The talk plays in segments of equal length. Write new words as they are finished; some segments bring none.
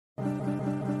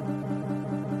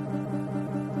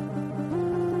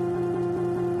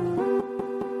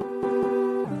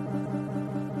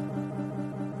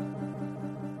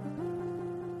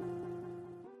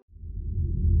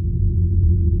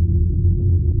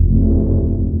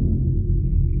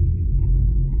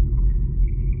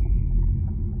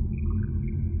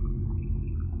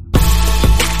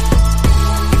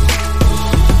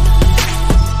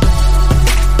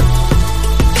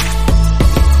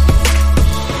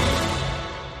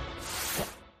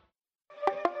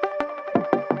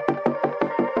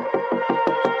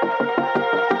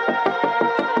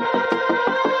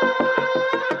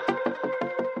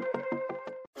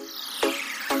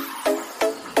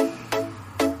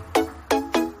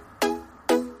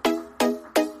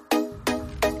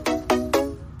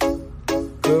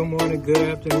morning, good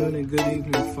afternoon, and good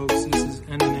evening, folks. This is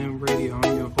NMM Radio.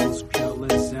 I'm your host,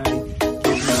 Let's Zaddy.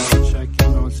 Giving you a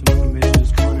check-in on some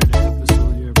information corner of the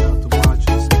episode you're about to watch.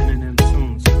 Is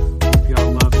NMMtoons. Hope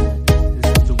y'all loving it.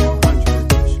 This is the 100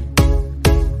 edition.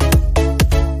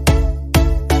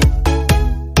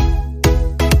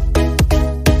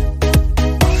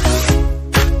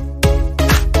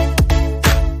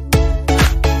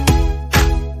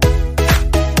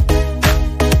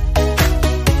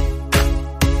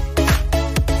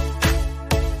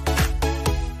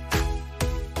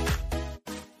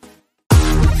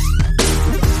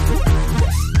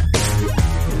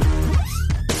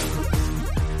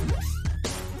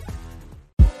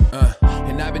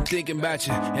 Thinking about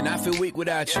you, and I feel weak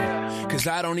without you, cause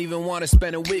I don't even want to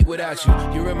spend a week without you.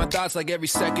 You're in my thoughts like every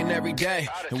second, every day.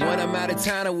 And when I'm out of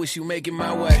town, I wish you make it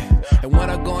my way. And when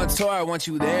I go on tour, I want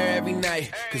you there every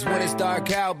night. Cause when it's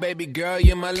dark out, baby girl,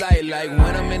 you're my light. Like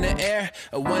when I'm in the air,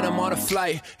 or when I'm on a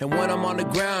flight. And when I'm on the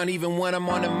ground, even when I'm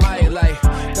on the mic. Like,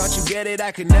 don't you get it?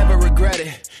 I could never regret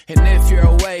it. And if you're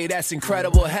away, that's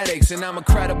incredible headaches. And I'm a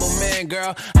credible man,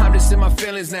 girl, I'm just in my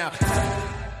feelings now.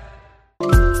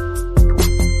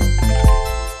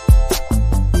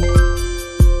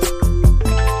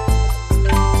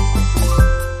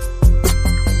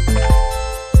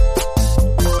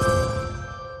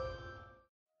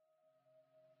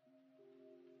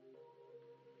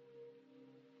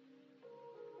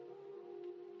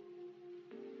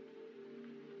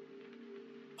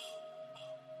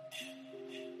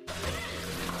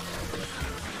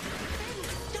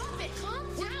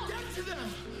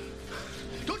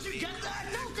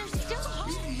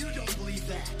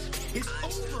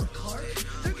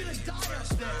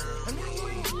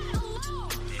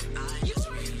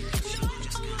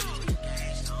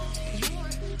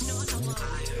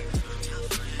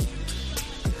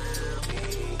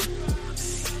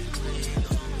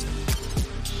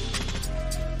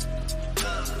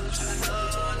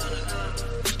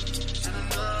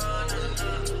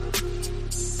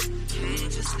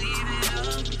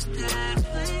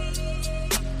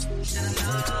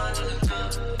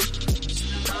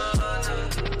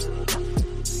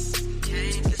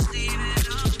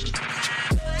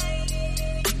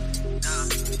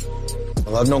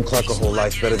 Well, I've known Clark a whole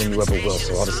life better than you ever will,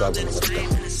 so I'll decide when to let it go.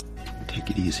 Take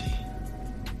it easy.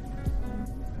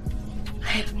 I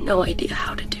have no idea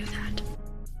how to do that.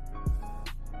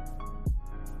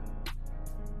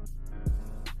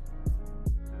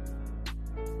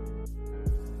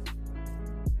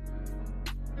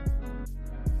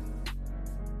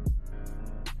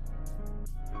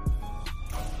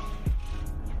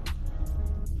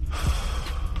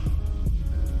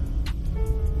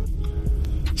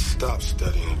 Stop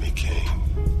studying me, King.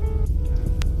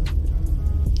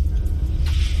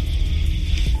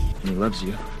 He loves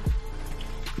you.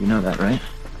 You know that, right?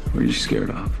 What are you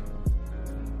scared of?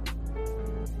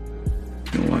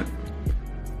 You know what?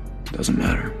 It doesn't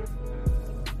matter.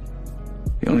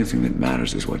 The only thing that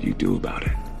matters is what you do about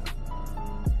it.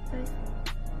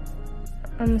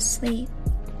 I'm asleep.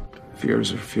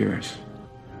 Fears are fears.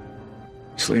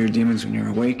 You slay your demons when you're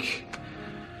awake.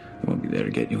 They won't be there to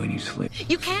get you when you sleep.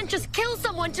 You can't just kill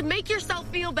someone to make yourself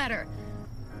feel better.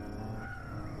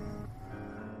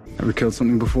 Ever killed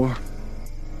something before?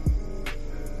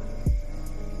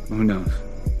 Well, who knows?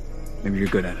 Maybe you're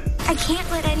good at it. I can't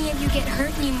let any of you get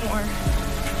hurt anymore.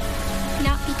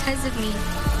 Not because of me.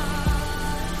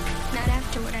 Not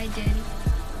after what I did.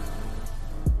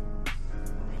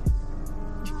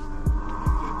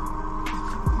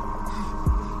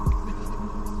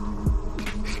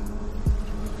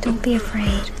 Don't be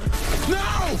afraid. No!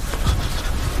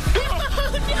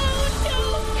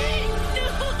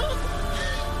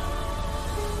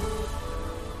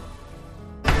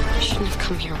 I shouldn't have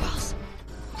come here, Wells.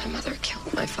 My mother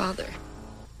killed my father.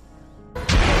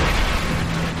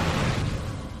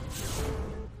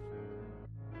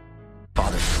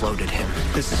 Father floated him.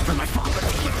 This is for my father.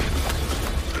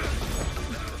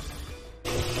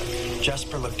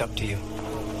 Jasper looked up to you.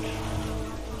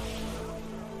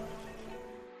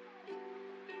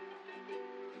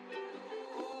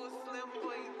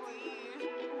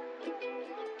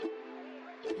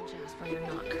 Jasper, you're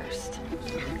not cursed.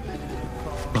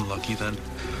 Unlucky then?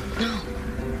 No.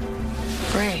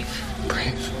 Brave.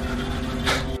 Brave.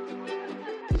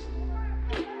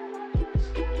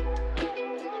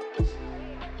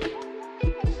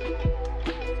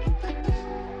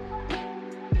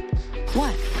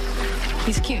 What?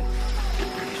 He's cute.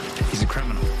 He's a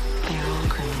criminal. They're all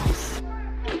criminals.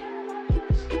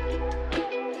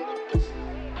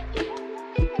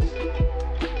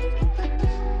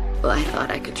 Well, I thought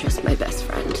I could trust my best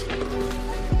friend.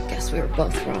 Guess guess we were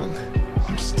both wrong.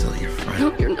 I'm still your friend.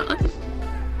 No, you're not. You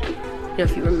know,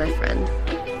 if you were my friend,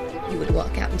 you would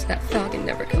walk out into that fog and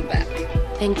never come back.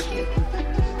 Thank you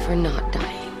for not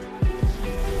dying.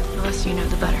 The less you know,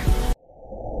 the better.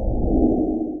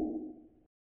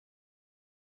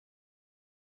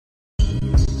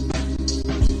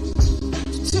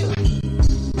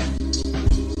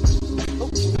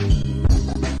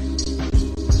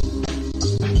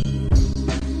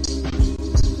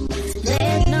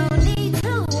 There's no need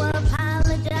to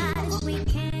apologize. We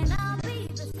can all be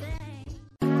the same.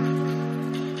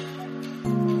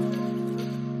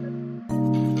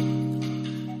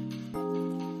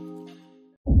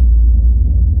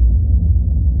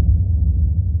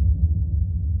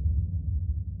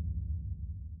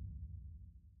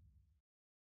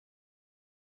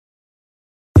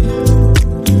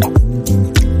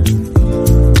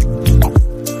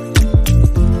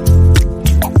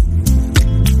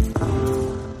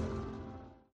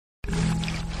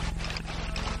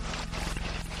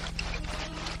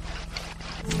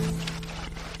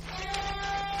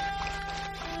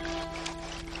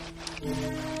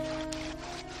 Yeah.